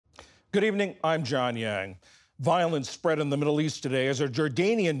Good evening, I'm John Yang. Violence spread in the Middle East today as a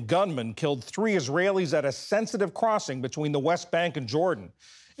Jordanian gunman killed 3 Israelis at a sensitive crossing between the West Bank and Jordan.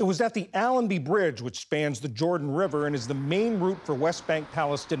 It was at the Allenby Bridge, which spans the Jordan River and is the main route for West Bank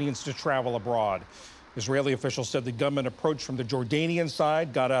Palestinians to travel abroad. Israeli officials said the gunman approached from the Jordanian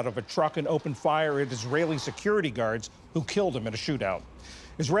side, got out of a truck and opened fire at Israeli security guards who killed him in a shootout.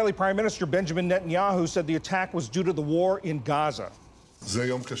 Israeli Prime Minister Benjamin Netanyahu said the attack was due to the war in Gaza.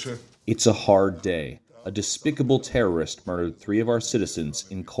 It's a hard day. A despicable terrorist murdered 3 of our citizens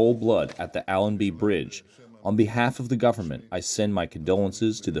in cold blood at the Allenby Bridge. On behalf of the government, I send my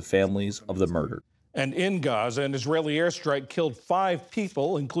condolences to the families of the murdered. And in Gaza, an Israeli airstrike killed 5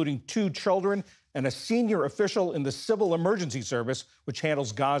 people, including 2 children and a senior official in the Civil Emergency Service, which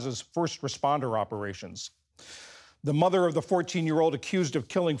handles Gaza's first responder operations. The mother of the 14-year-old accused of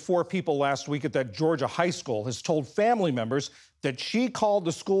killing 4 people last week at that Georgia high school has told family members that she called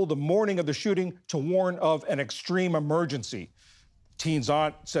the school the morning of the shooting to warn of an extreme emergency. Teen's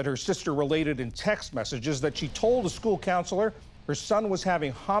aunt said her sister related in text messages that she told a school counselor her son was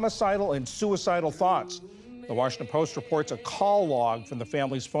having homicidal and suicidal thoughts. The Washington Post reports a call log from the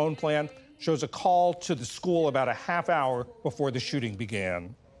family's phone plan shows a call to the school about a half hour before the shooting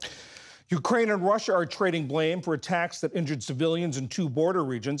began. Ukraine and Russia are trading blame for attacks that injured civilians in 2 border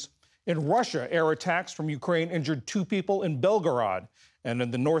regions. In Russia, air attacks from Ukraine injured 2 people in Belgorod. And in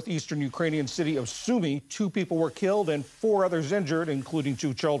the northeastern Ukrainian city of Sumy, 2 people were killed and 4 others injured, including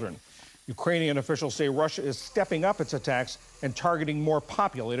 2 children. Ukrainian officials say Russia is stepping up its attacks and targeting more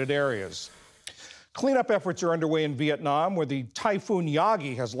populated areas. Cleanup efforts are underway in Vietnam, where the Typhoon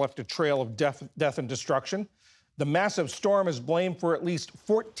Yagi has left a trail of death and destruction. The massive storm is blamed for at least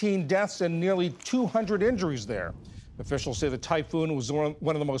 14 deaths and nearly 200 injuries there. Officials say the typhoon was one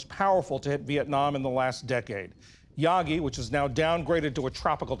of the most powerful to hit Vietnam in the last decade. Yagi, which is now downgraded to a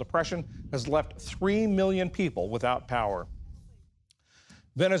tropical depression, has left 3 million people without power.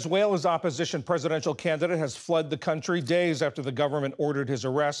 Venezuela's opposition presidential candidate has fled the country days after the government ordered his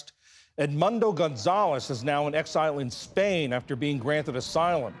arrest. Edmundo Gonzalez is now in exile in Spain after being granted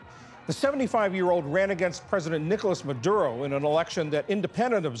asylum. The 75-year-old ran against President Nicolas Maduro in an election that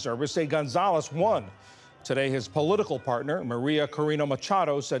independent observers say Gonzalez won. Today, his political partner, Maria Corina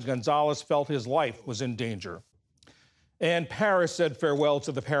Machado, said Gonzalez felt his life was in danger. And Paris said farewell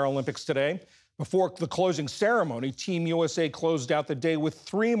to the Paralympics today. Before the closing ceremony, Team USA closed out the day with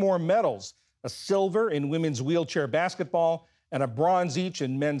 3 more medals, a silver in women's wheelchair basketball and a bronze each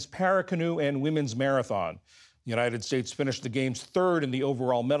in men's paracanoe and women's marathon. The United States finished the games 3rd in the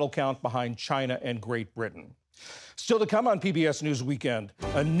overall medal count behind China and Great Britain. Still to come on PBS News Weekend,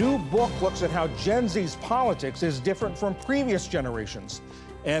 a new book looks at how Gen Z's politics is different from previous generations,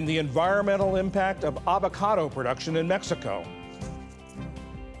 and the environmental impact of avocado production in Mexico.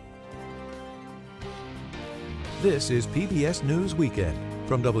 This is PBS News Weekend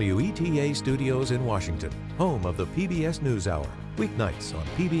from WETA Studios in Washington, home of the PBS News Hour, weeknights on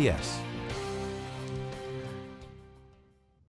PBS.